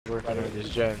working on this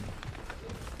gen.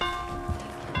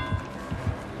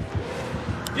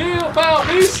 Yeah, pal,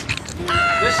 please.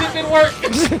 That shit didn't work.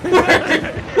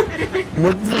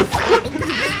 What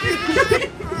the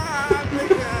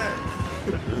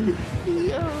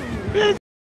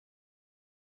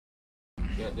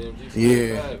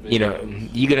Yeah. You know,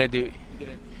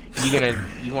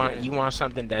 you want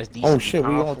something that's decent. Oh shit,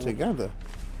 we all powerful. together.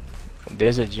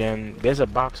 There's a gen. There's a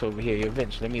box over here.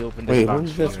 Vince, let me open this Wait, box.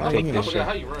 who's this? for you. Take I this forgot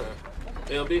how shit. you run.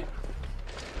 LB.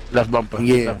 Left bumper.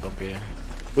 Yeah. Left bumper. Yeah.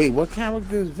 Wait, what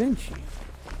character is Vinci?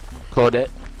 Claudette.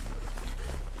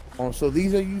 Oh, so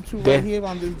these are you two Yeah. right here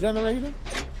on this generator?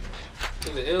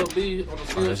 Is the LB on the Oh,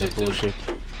 skill that's check too? bullshit.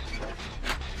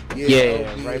 Yeah,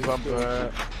 Yeah, LB right is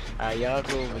bumper. Y'all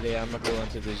go over there. I'm gonna go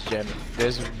into this gen.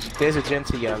 There's a gen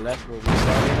to your left where we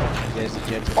started, and there's a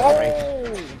gen to the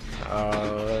right.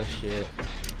 Oh shit.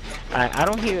 I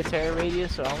don't hear a terror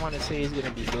radius, so I want to say it's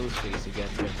gonna be Ghostface again.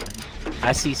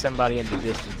 I see somebody in the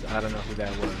distance. I don't know who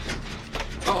that was.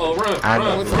 Uh-oh, run, I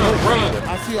know. run, run, run.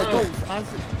 I see a ghost. I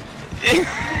see.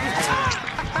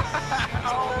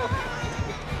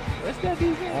 What's that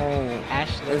dude? Oh,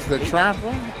 Ashley. it's the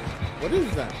trapper? What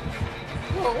is that?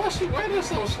 Whoa, why she running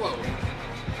so slow?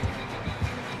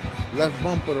 Left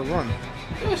bumper to run.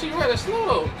 Yeah, she running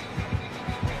slow.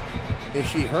 Is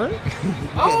she hurt?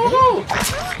 Oh, no.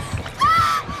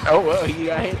 Oh well, you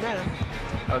got hit now.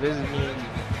 Oh, this is me and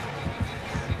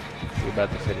you. We're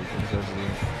about to finish this.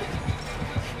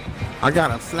 I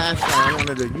got a flashlight. I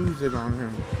wanted to use it on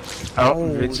him.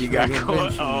 Oh, Vince, you got it's caught.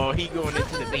 Vinci. Oh, he going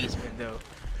into the basement though.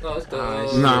 No, it's the,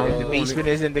 No. The basement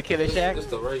is in the killer shack. It's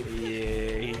the rape.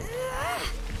 Yeah.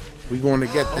 We going to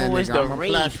get that Oh, it's nigga. the I'm gonna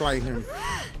rape. flashlight him.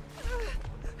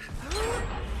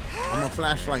 I'm gonna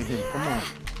flashlight him. Come on.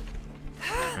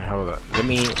 Hold up. Let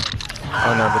me.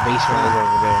 Oh no, the basement is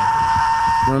over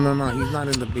there. No. He's not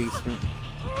in the basement.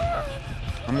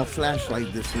 I'm gonna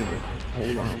flashlight this nigga.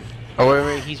 Hold on. Oh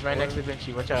wait, he's right next to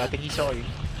Vinci. Watch out! I think he saw you.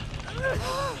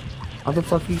 How the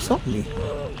fuck he saw me?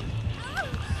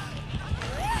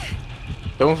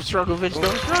 Don't struggle, Vinci.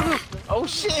 Don't struggle. Oh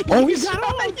shit! Oh, he saw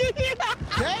got you.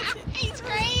 He's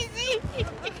crazy.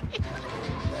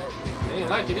 They ain't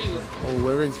like it either. Oh,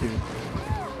 where is he?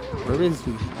 Where is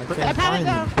he? I Put can't that pallet find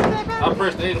down. him. Put that pallet. I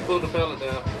pressed A to pull the pallet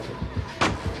down.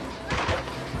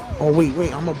 Oh wait,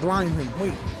 I'm gonna blind him.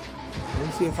 Wait. Let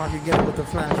me see if I can get him with the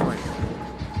flashlight.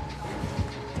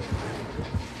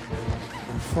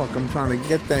 Oh, fuck, I'm trying to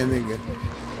get that nigga.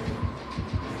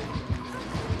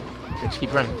 Just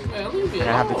keep running. Man, leave me And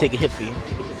I have to alone. take a hit for you.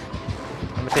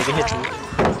 I'm gonna take a hit for you.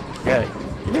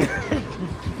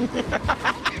 Yeah.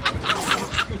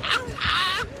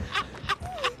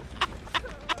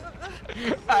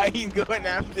 He's going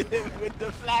after him with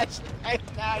the flashlight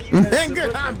now.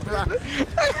 Nigga, I'm blind.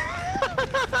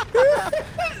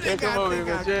 Yeah, come over here,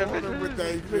 man. Jam. With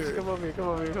that Bitch, shit. come over here, come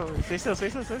over here, come over here. Stay still, stay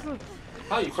still, stay still.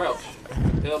 How you crouch?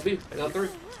 LB, L3.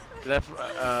 Left,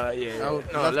 yeah. Oh,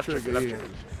 No, left left trigger, trigger, left yeah.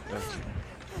 trigger. Left trigger.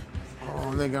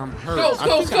 Oh, nigga, I'm hurt. Ghost, I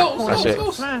ghost, think I ghost, caught That's him it. with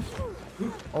the flash.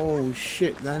 Oh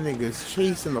shit, that nigga's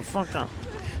chasing the fuck out.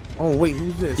 Oh wait,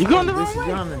 who's this? You going the This wrong is way?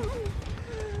 Johnny.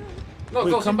 No,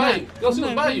 Wait, Ghost, he come by back. you. Ghost, he was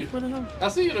Come by back, you. put it up. I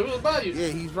see you, he was by you. Yeah,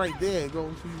 he's right there. Go,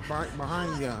 he's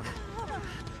behind y'all.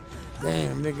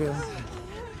 Damn, nigga.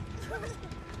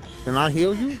 Can I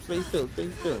heal you? Stay still, stay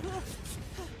still.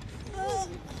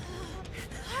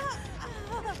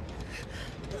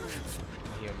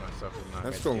 Heal myself with my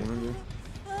Let's red go, skin. nigga.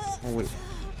 Oh wait.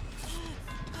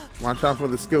 Watch out for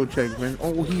the skill check, man.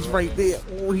 Oh, he's right there.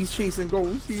 Oh, he's chasing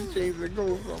ghosts. He's chasing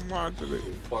ghosts. I'm watching it.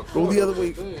 Go the other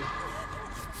way.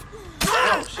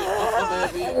 Oh, shit. My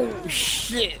bad, B. Oh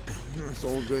shit. That's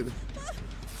all good.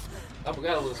 I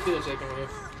forgot a little skill check in here.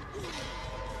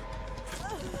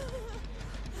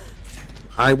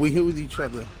 Alright, we here with each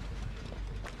other.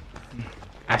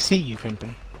 I see you,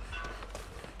 Pimpin.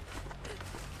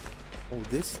 Oh,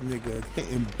 this nigga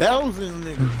hitting bells in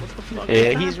nigga. What the fuck? Yeah,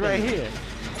 is he's right happening? here.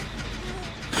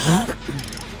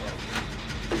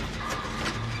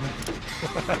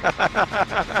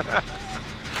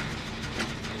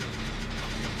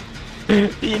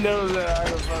 He knows that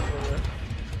I was fucking with.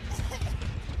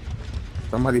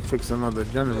 Somebody fix another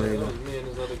That generator. was me and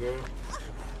this other girl.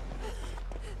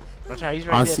 Watch out, he's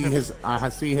right I there. see Pimpin. I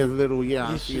see his little, yeah,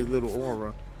 I You see his little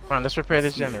aura. Come on, let's repair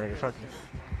this generator. Fuck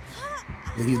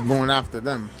it. And he's going after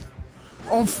them.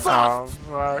 Oh fuck! Oh,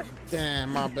 fuck.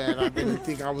 Damn, my bad. I didn't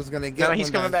think I was gonna get No, he's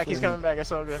one coming that back. He's soon. coming back.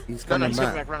 It's all good. He's No, no, coming he's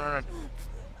coming back. back. Run, run, run.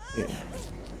 Yeah.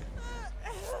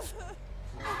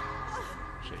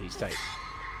 Shit, he's tight.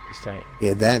 He's tight.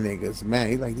 Yeah, that nigga's mad.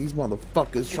 He's like, these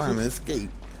motherfuckers trying to escape.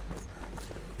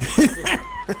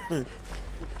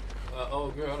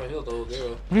 old girl. I don't heal the old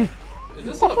girl. Is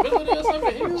this an ability or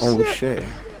something? Oh shit.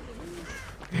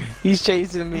 He's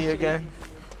chasing me again.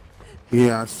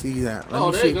 Yeah, I see that. Let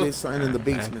me there see you if go. there's something in the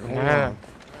basement. Hold Yeah. on.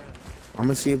 I'm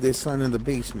gonna see if there's something in the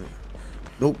basement.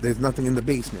 Nope, there's nothing in the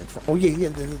basement. Oh yeah,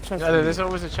 there's a chest. No, in there's there.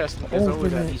 always a chest. There's Open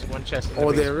always at it. least one chest in the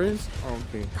Oh, basement. there is?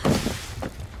 Okay.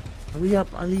 Hurry up,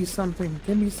 I need something.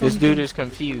 Give me something. This dude is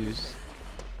confused.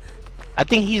 I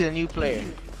think he's a new player.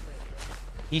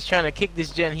 He's trying to kick this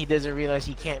gen. He doesn't realize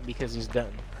he can't because he's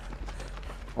done.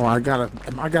 Oh, I got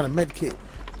a med kit.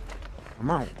 I'm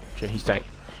out. Sure, he's tight.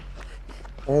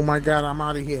 Oh my god, I'm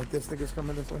out of here. This nigga's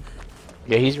coming this way.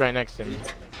 Yeah, he's right next to me.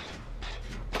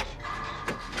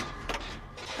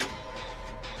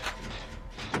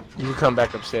 You can come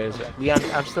back upstairs.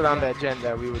 I'm still on that gen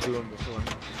that we were doing before.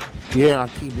 Yeah, I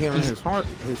keep hearing his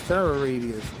terror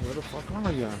radius. Where the fuck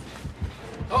are y'all?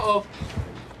 Uh-oh.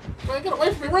 Man, get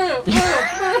away from me, ram!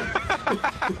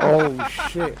 Oh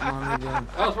shit, my nigga.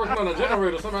 I was working on a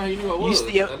generator, somehow he knew I was. I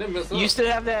didn't mess up. You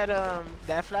still have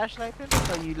that flashlight pin,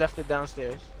 or you left it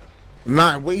downstairs?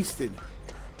 Not wasted.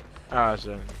 Oh,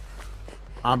 so.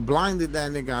 I blinded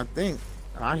that nigga, I think.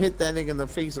 I hit that nigga in the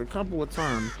face a couple of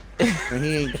times, and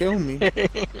he ain't killed me.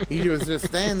 He was just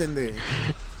standing there.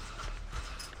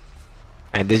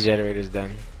 And this generator's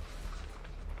done.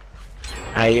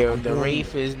 The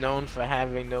Wraith is known for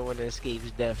having no one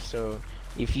escapes death, so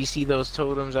if you see those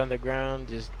totems on the ground,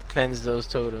 just cleanse those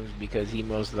totems because he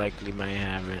most likely might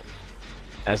have it.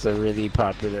 That's a really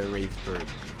popular Wraith perk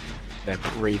that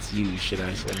Wraiths use, should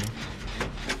I say.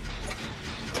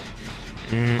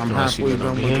 I'm halfway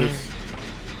done with this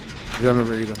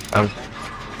generator.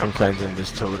 I'm cleansing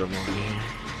this totem over here.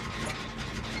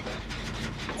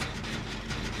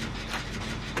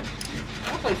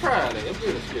 I play Friday. I'm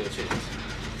good at skill checks.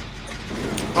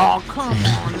 Oh, come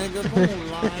on, nigga.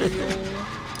 Don't lie, yo.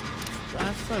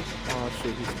 That's such... Oh,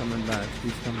 shit. He's coming back.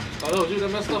 He's coming. Oh, that was you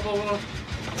that messed up over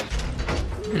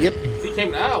there? Yep. He came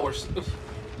in hours.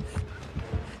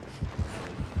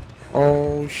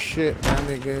 Oh, shit. That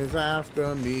nigga is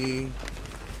after me.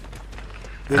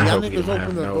 Did I y'all hope you niggas don't open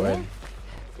have the no door? way.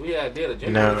 We had did a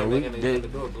generator No, we and did. the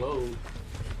door closed.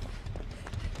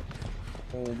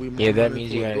 Oh, we Yeah, that moving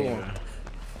means into you a gotta. door.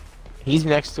 He's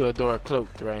next to a door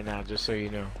cloaked right now, just so you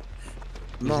know.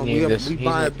 No, near we this-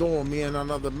 by near- a door, me and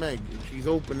another Meg. She's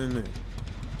opening it.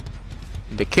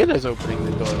 The killer's opening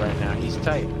the door right now. He's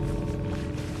tight.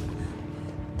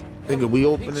 Nigga, we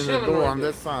opening the chilling door right on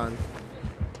there. this side.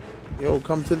 Yo,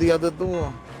 come to the other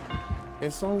door.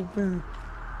 It's open.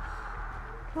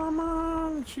 Come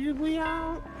on, shoot we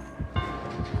out.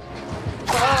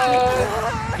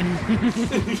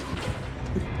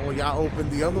 Oh, y'all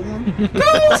opened the other one?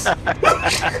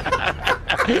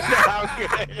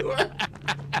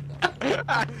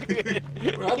 I'm good.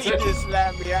 I'll He take it. just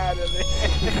slapped me out of it.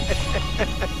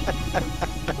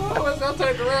 Oh, I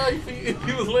turned around.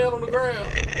 He was laying on the ground.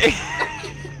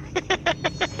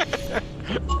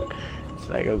 It's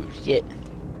like, oh shit.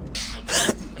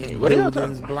 What are y'all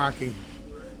Buildings talking? blocking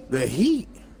the heat.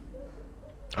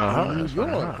 Uh-huh. New that's York,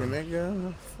 uh-huh.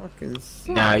 nigga. Fucking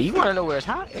suck. Nah, you wanna know where it's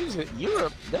hot? It's in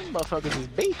Europe. Them motherfuckers is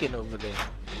baking over there.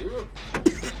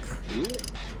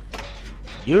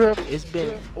 Europe, it's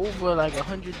been over like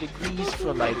 100 degrees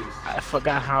for like, I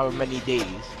forgot how many days.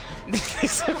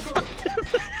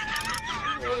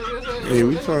 Hey,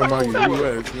 we talking about the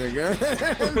US, nigga.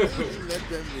 Let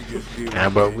them niggas do Nah,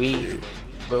 it. but we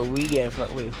get,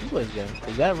 wait, who was that?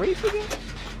 Is that Wraith again?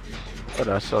 I thought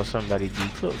I saw somebody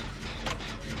decloak.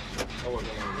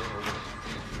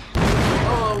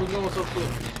 Oh, we're going so quick.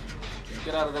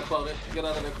 Get out of that closet. Get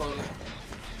out of that closet.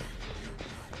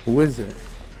 Who is it?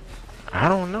 I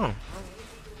don't know.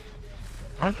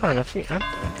 I'm trying to figure. For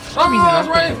Oh, some reason, I'm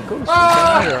it's Wraith! thinking Ghost.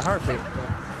 Ah! I hear a heartbeat.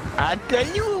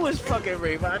 I knew it was fucking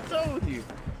Wraith. I told you.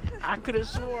 I could have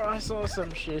swore I saw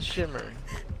some shit shimmering.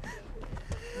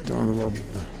 Don't know.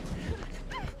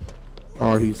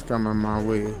 Oh, he's coming my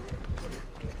way.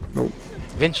 Nope.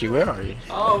 Vinci, where are you?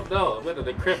 Oh no, I'm in a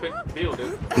decrepit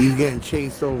building. He's getting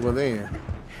chased over there.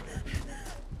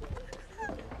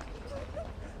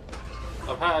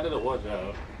 I'm hiding in the one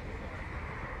job.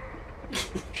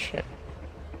 Shit.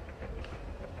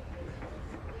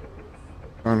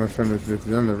 Trying to finish this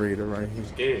generator right here.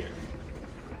 Scared.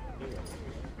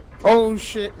 Oh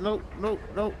shit! Nope, nope,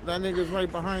 nope. That nigga's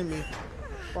right behind me.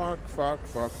 Fuck, fuck,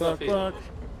 fuck, fuck, fuck.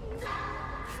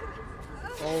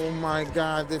 Oh my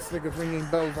god, this nigga's ringing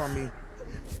bells on me.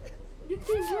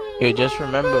 You just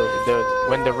remember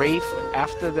when the Wraith,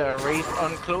 after the Wraith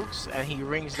uncloaks and he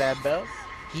rings that bell,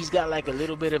 he's got like a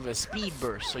little bit of a speed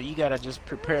burst, so you gotta just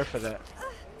prepare for that.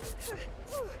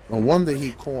 No wonder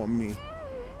he caught me.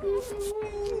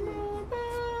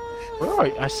 Where are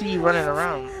you? I see you running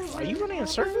around. Are you running in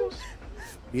circles?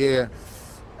 Yeah.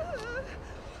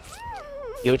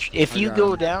 Yo, if you got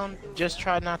go him. down, just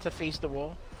try not to face the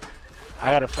wall.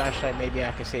 I got a flashlight. Maybe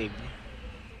I can save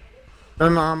you.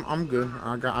 No, I'm good.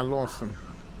 I lost him.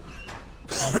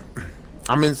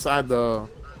 I'm inside the.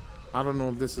 I don't know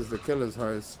if this is the killer's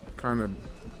hut. It's kind of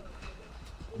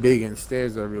big and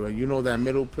stairs everywhere. You know that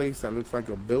middle place that looks like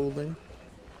a building?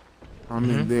 I'm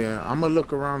in there. I'm gonna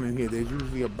look around in here. There's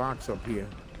usually a box up here.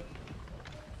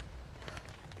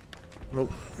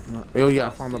 Nope. No. Oh yeah, I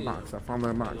found the box. I found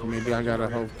that box. Maybe I got a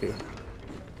health kit.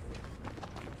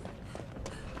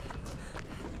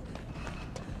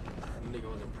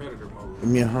 Nigga was in predator mode. Give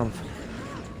me a health.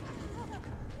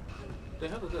 The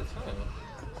hell is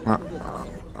that sound?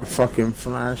 A fucking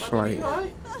flashlight. You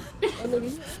alright?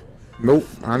 Nope.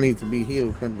 I need to be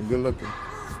healed. Good looking.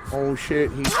 Oh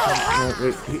shit. He's. No,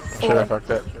 wait, Should I fuck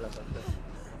that?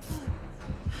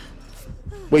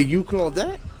 wait, you called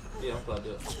that? Yeah, I'm plugged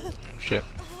up. Shit.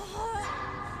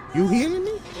 You healing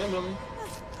me? Yeah, mommy.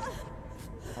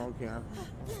 Okay.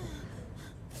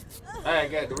 I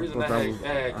got the reason I Thought that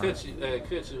had was- cut you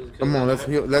was 'cause Come on, I let's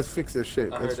heard- heal. Let's fix this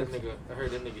shit. I Let's heard fix-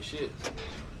 that nigga shit.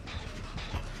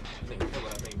 Nigga come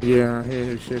at me. Yeah, I hear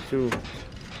his shit too.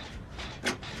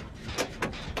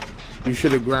 You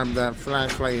should have grabbed that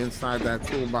flashlight inside that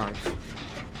toolbox.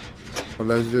 But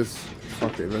let's just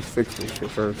fuck it. Let's fix this shit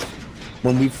first.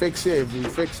 When we fix it, if we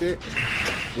fix it,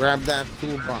 grab that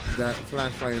toolbox, that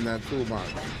flashlight in that toolbox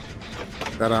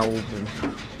that I opened.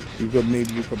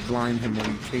 Maybe you could blind him when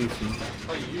you chase him.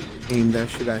 How you use it? Aim that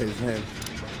shit at his head.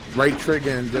 Right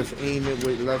trigger and just aim it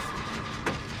with left.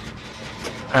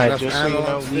 Alright, left just so you know,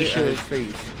 analog we stick at his should.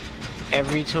 face.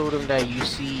 Every totem that you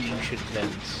see, you should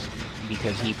cleanse.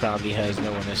 Because he probably has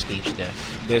no one escapes death.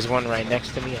 There's one right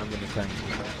next to me, I'm gonna cleanse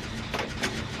you.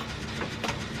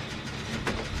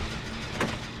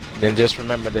 Then just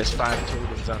remember there's 5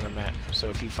 totems on the map. So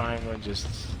if you find one, just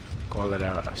call it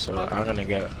out. So I'm gonna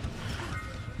get.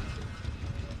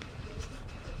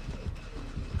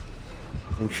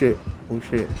 Oh shit. Oh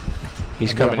shit.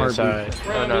 He's I got a coming heartbeat.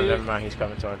 inside. Oh no, never mind. He's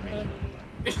coming toward me.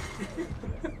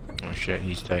 Oh shit,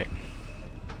 he's tight.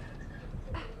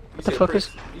 What the fuck is?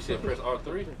 You said press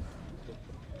R3?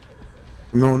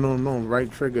 No. Right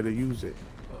trigger to use it.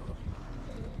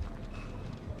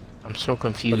 I'm so But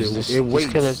confused. This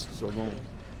waits. killer's- So don't.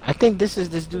 I think this is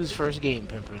this dude's first game,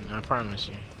 Pimpin'. I promise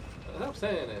you. I'm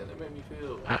saying that. It made me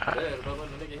feel I- bad about when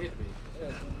the nigga hit me.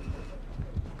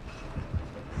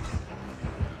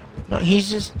 No, he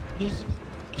saw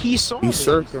me. He's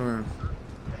circling.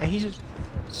 And he's just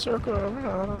circling around.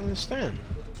 I don't understand.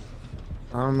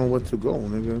 I don't know what to go,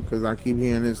 nigga, because I keep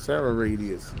hearing this terror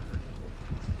radius.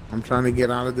 I'm trying to get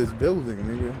out of this building,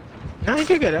 nigga. No, he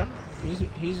can get out.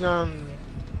 He's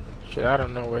shit, I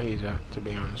don't know where he's at, to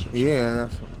be honest with you. Yeah,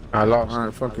 that's. I lost.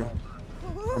 Alright, fuck it.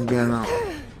 I'm getting out.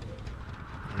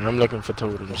 I'm looking for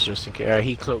totems just in case.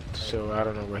 He cloaked, so I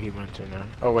don't know where he went to now.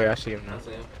 Oh wait, I see him now. I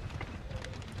see him.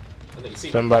 That nigga see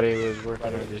me. Somebody was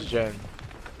working on this gen.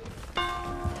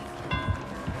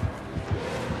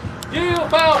 Yeah,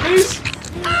 foul, beast!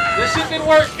 This shit didn't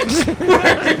work!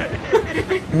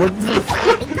 What the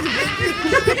fuck?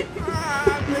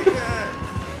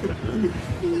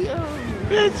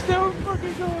 Bitch, don't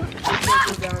fucking go.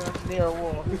 Down near a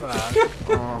wall.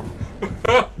 Oh,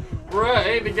 Bruh, I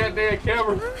ain't the goddamn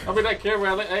camera. I mean, that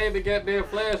camera, I ain't the goddamn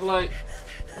flashlight.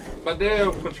 My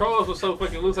damn controls were so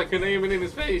fucking loose I couldn't aim it in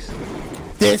his face.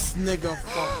 this nigga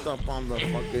fucked up on the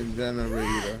fucking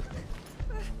generator.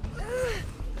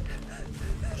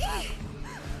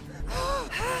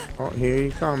 Oh, here he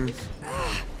comes.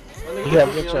 He got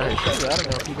a bitch on his shoulder. I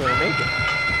don't know if he's gonna make it.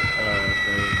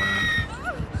 Never mind.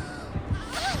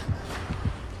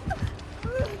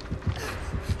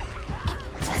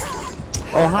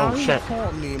 Oh, how Oh, you shit.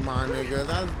 caught me, my nigga?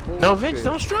 That's bullshit. No, Vince,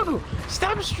 don't struggle.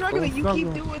 Stop struggling. Don't You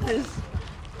keep struggle. doing this.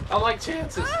 I like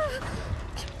chances.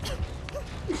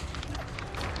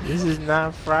 This is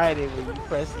not Friday when you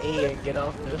press A and get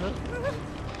off the hook.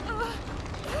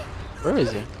 Where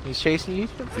is he? He's chasing you?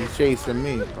 He's chasing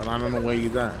me, but I don't know where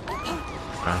he's at.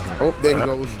 Oh, there he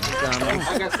goes. Down there.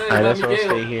 I got saved Alright, by let's all stay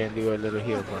Miguel. here and do a little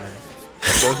heal, Brian.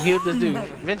 So heal this dude.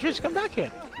 Ventress, come back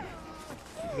here.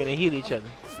 We're gonna heal each other.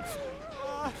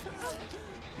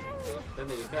 That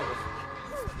nigga coming.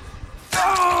 Oh.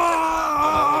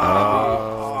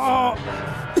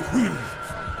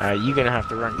 Alright, you're gonna have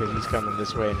to run because he's coming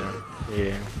this way now.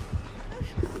 Yeah.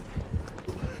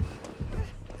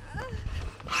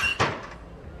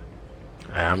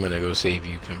 Alright, I'm gonna go save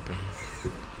you, Pimpin'.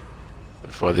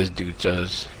 Before this dude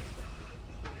does.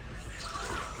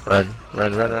 Run,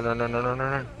 run, run, run, run, run, run, run,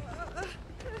 run.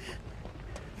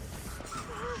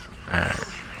 Alright,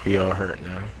 we all hurt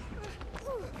now.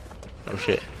 Oh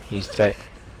shit, he's tight.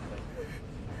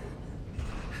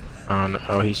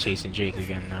 Oh, he's chasing Jake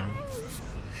again now.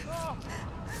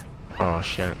 Oh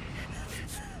shit.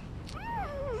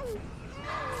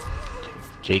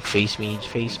 Jake, face me,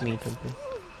 people.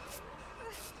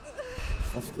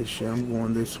 Off this shit, I'm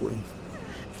going this way.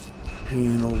 He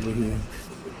ain't over here.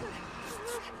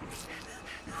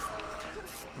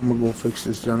 I'm gonna go fix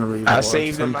this generator. I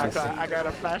saved him. I got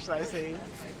a flashlight saved.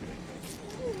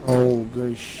 Oh,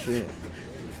 good shit.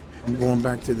 I'm going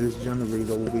back to this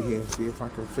generator over here, see if I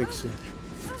can fix it.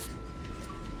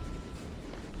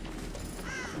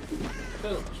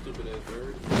 Stupid ass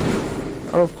bird.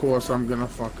 Of course I'm gonna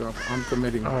fuck up. I'm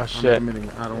committing. Oh, shit. I'm committing.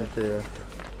 I don't care.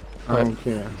 I don't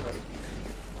care.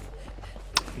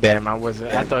 Damn,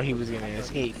 I thought he was gonna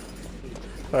escape.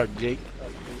 Fuck, Jake.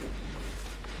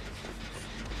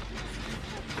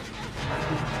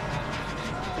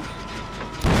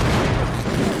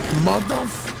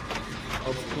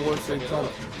 Of course they come.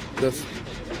 The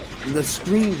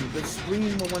scream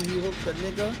when he hooked the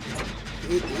nigga.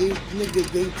 Nigga,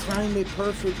 they timed it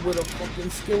perfect with a fucking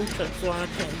skill check, so I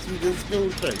can't see the skill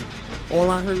check. All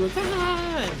I heard was and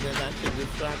then that shit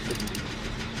distracted me.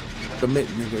 Commit,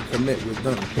 nigga, commit. We're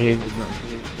done.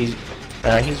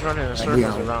 He's running in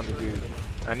circles around the dude.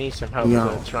 I need some help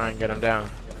to try and get him down.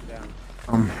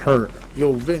 I'm hurt.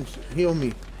 Yo, Vince, heal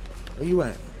me. Where you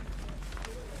at?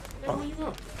 Where you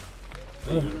go? I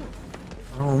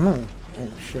don't know. Oh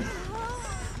shit.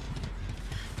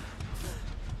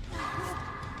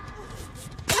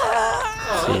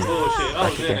 Oh, that's bullshit. I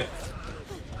was in it.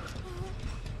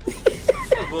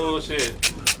 That's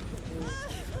bullshit.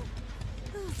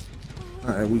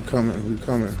 Alright, we coming. I'm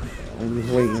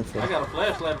just waiting for I got a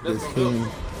flashlight, but this that's gonna team.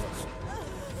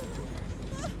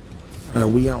 go.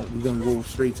 Alright, we out. We gonna go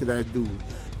straight to that dude.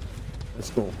 Let's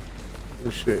go.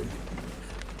 Good shit.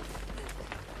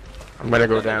 I'm gonna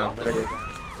go down.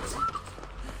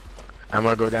 I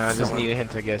just need him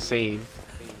to get saved.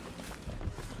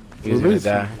 He's gonna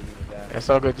die. It's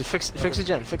all good. Just fix the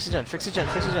gen.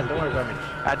 Don't worry about me.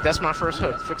 That's my first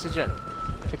hook. Fix the gen.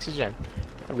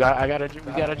 We got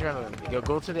adrenaline.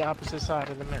 Go to the opposite side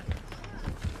of the map.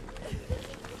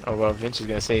 Oh well, Vince is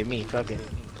gonna save me. Fuck it.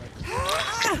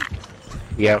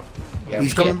 Yep.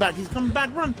 He's coming back.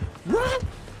 Run.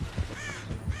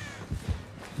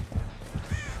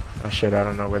 Oh shit, I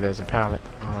don't know where there's a pallet.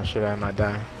 Oh shit, I might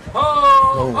die.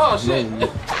 Oh shit.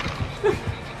 No.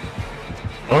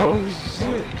 Oh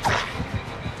shit.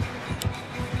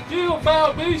 You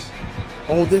foul beast.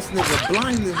 Oh, this nigga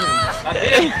blinded him. I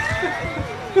did.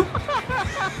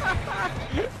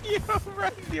 Yo,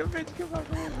 right, yo, bitch, come on.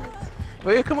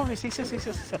 Wait, come on, 6.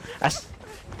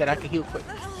 That I can heal quick.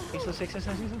 6.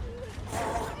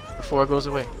 Before it goes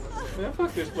away. Man,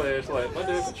 fuck this flashlight. My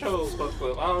damn controls fucked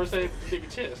up. I always say bigger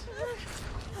chest.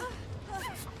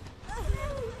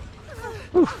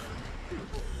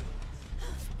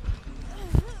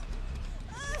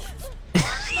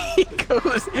 He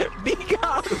goes, be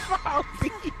gone, foul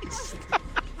beast.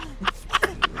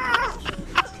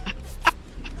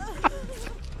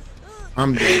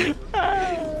 I'm dead.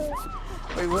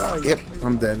 Wait, where are you? Yep,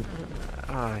 I'm dead.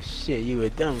 Oh shit, you were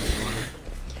dumb.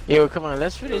 Yo, come on,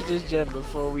 let's finish this gen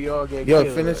before we all get Yo,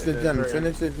 killed. finish the gen,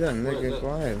 nigga, go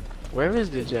ahead. Where is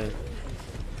the gen?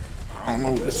 I don't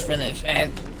know, just finish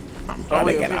it. I'm Oh trying to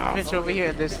wait, get out. finish over here,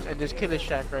 in this killer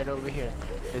shack right over here.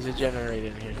 There's a generator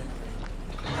in here.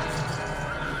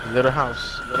 Little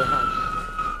house.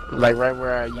 Like right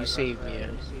where you saved me at.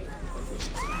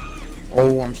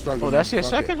 Oh, I'm struggling. Oh, that's your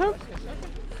Fuck second it. hook?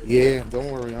 Yeah,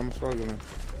 don't worry, I'm struggling.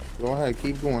 Go ahead,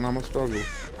 keep going, I'm a struggle.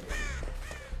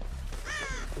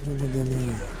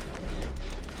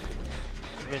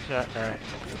 Alright.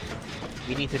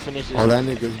 We need to finish this. Oh, that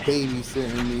nigga's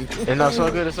babysitting me. And no, it's all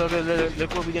good,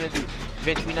 Look what we're gonna do.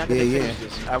 Vince, we're not gonna finish Yeah.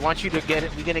 this. I want you to get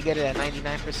it, we're gonna get it at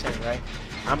 99%, right?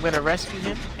 I'm gonna rescue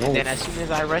him, and Oh. then as soon as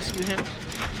I rescue him,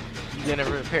 you're gonna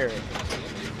repair it.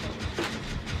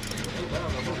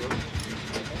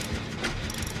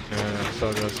 So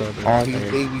good. Oh, he's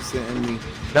babysitting me.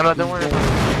 No, don't worry.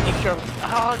 Make sure.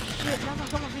 Oh shit! No,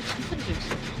 come on, Vince, you finish it.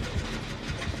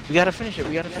 We gotta finish it.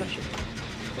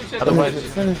 Otherwise,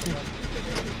 Finish it.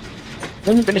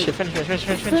 finish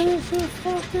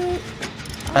it.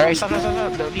 All right, stop. No,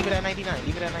 leave it at 99.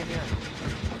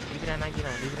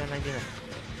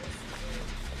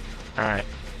 All right.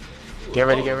 Get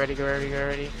ready. All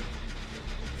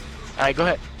right, go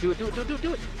ahead. Do it. Do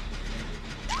it.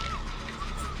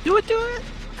 I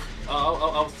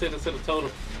was sitting to the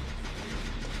totem.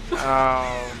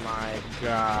 Oh my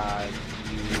god.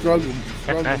 Struggle,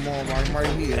 mom. I'm right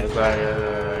here. It's like,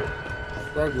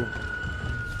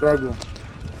 Struggle.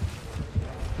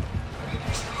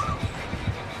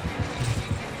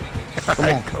 Come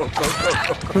on. Go.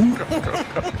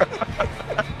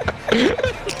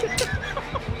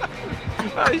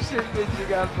 Oh shit, bitch, you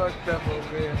got fucked up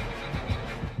over here.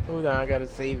 Hold on, I gotta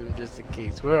save him just in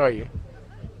case. Where are you?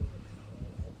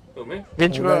 Who, me?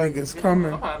 Bitch, Oh, where that are you? nigga's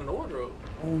coming. I'm hiding in the wardrobe.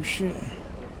 Oh shit.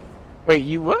 Wait,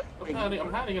 you what? I'm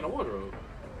hiding in the wardrobe.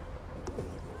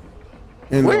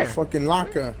 In Where? the fucking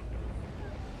locker.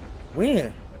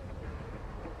 Where?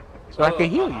 So I can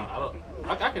heal you.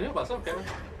 I can heal myself, can I?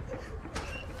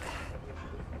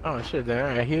 Oh shit,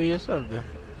 then I heal yourself then.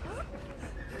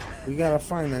 We gotta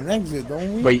find an exit,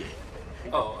 don't we? Wait,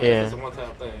 Oh, I Yeah. guess it's a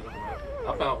one-time thing.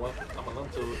 I found one. I'm gonna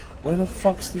look to it. Where the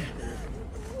fuck's the...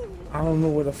 I don't know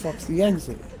where the fuck's the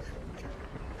exit.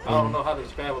 I don't know how to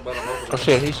describe it, but I'm over oh there.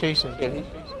 shit, he's chasing. Yeah, he's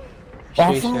Oh,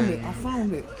 I chasing.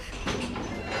 found it.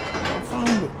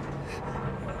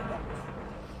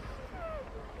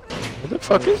 What the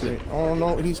fuck is it? Oh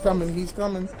no, he's coming.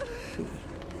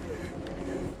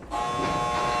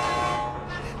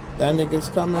 That nigga's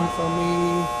coming for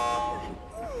me.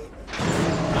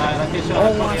 Alright, I get you Oh,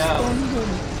 out I 20 hours. stunned him.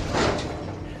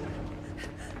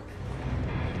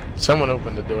 Someone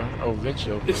opened the door. Oh, Vinci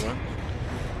opened one.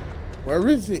 Where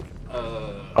is it?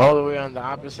 All the way on the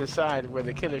opposite side where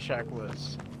the killer shack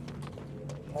was.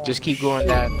 Just keep going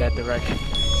that direction.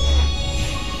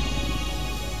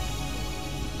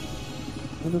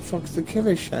 Where the fuck's the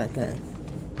killer shack at?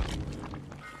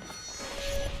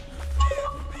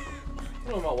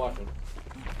 Who am I watching?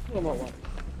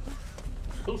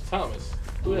 Who's Thomas?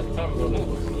 Who has Thomas on this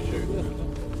one? No shirt.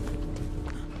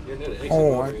 Yeah, near the exit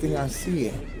Oh, door I right think there. I see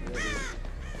it.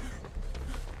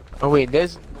 Oh wait,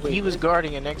 he was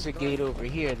guarding an exit gate over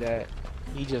here that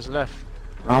he just left.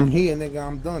 I'm here, nigga.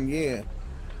 I'm done. Yeah.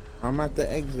 I'm at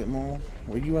the exit, Mom.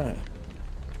 Where you at?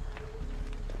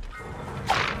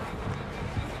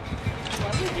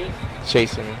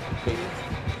 Chasing him.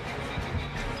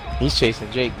 He's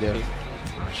chasing Jake though.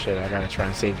 Oh shit, I gotta try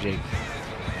and save Jake.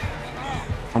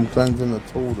 I'm cleansing the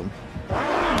totem.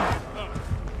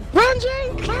 Run,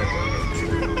 Jake!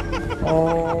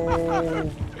 Oh.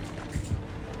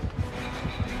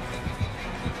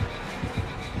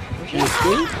 You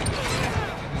escaped?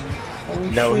 Oh,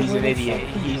 No, shit, he's where an the idiot.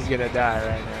 fuck- He's gonna die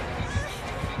right now.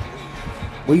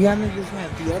 Where y'all niggas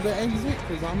at? The other exit?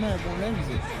 Cause I'm at one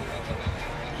exit.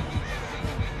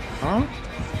 Huh?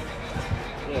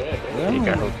 Jake,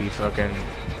 I hope he fucking.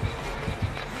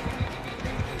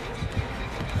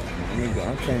 Nigga,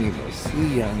 I can't even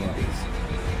see y'all niggas.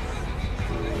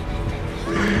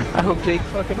 I hope Jake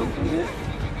fucking opens it.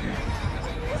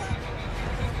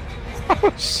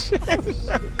 Oh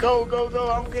shit! Go!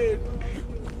 I'm good.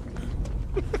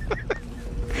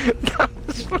 That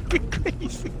was fucking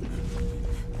crazy.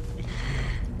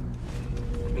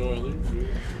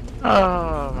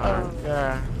 Oh my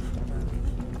god.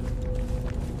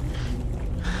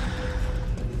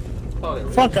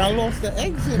 Fuck, I lost the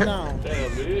exit now.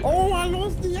 Damn, man. Oh, I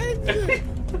lost the exit.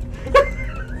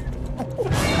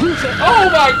 Oh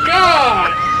my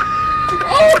god!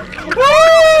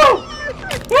 Oh!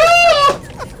 Woo!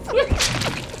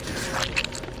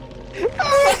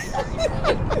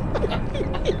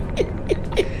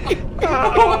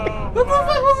 What the fuck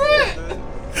was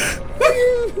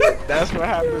that? That's what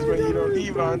happens when you don't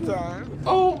leave on time.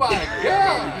 Oh my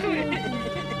god!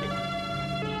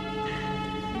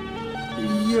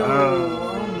 Yo, Oh.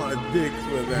 I'm a dick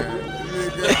for that.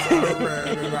 Nigga, I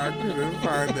ran and I couldn't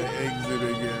find the exit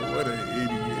again. What an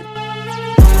idiot.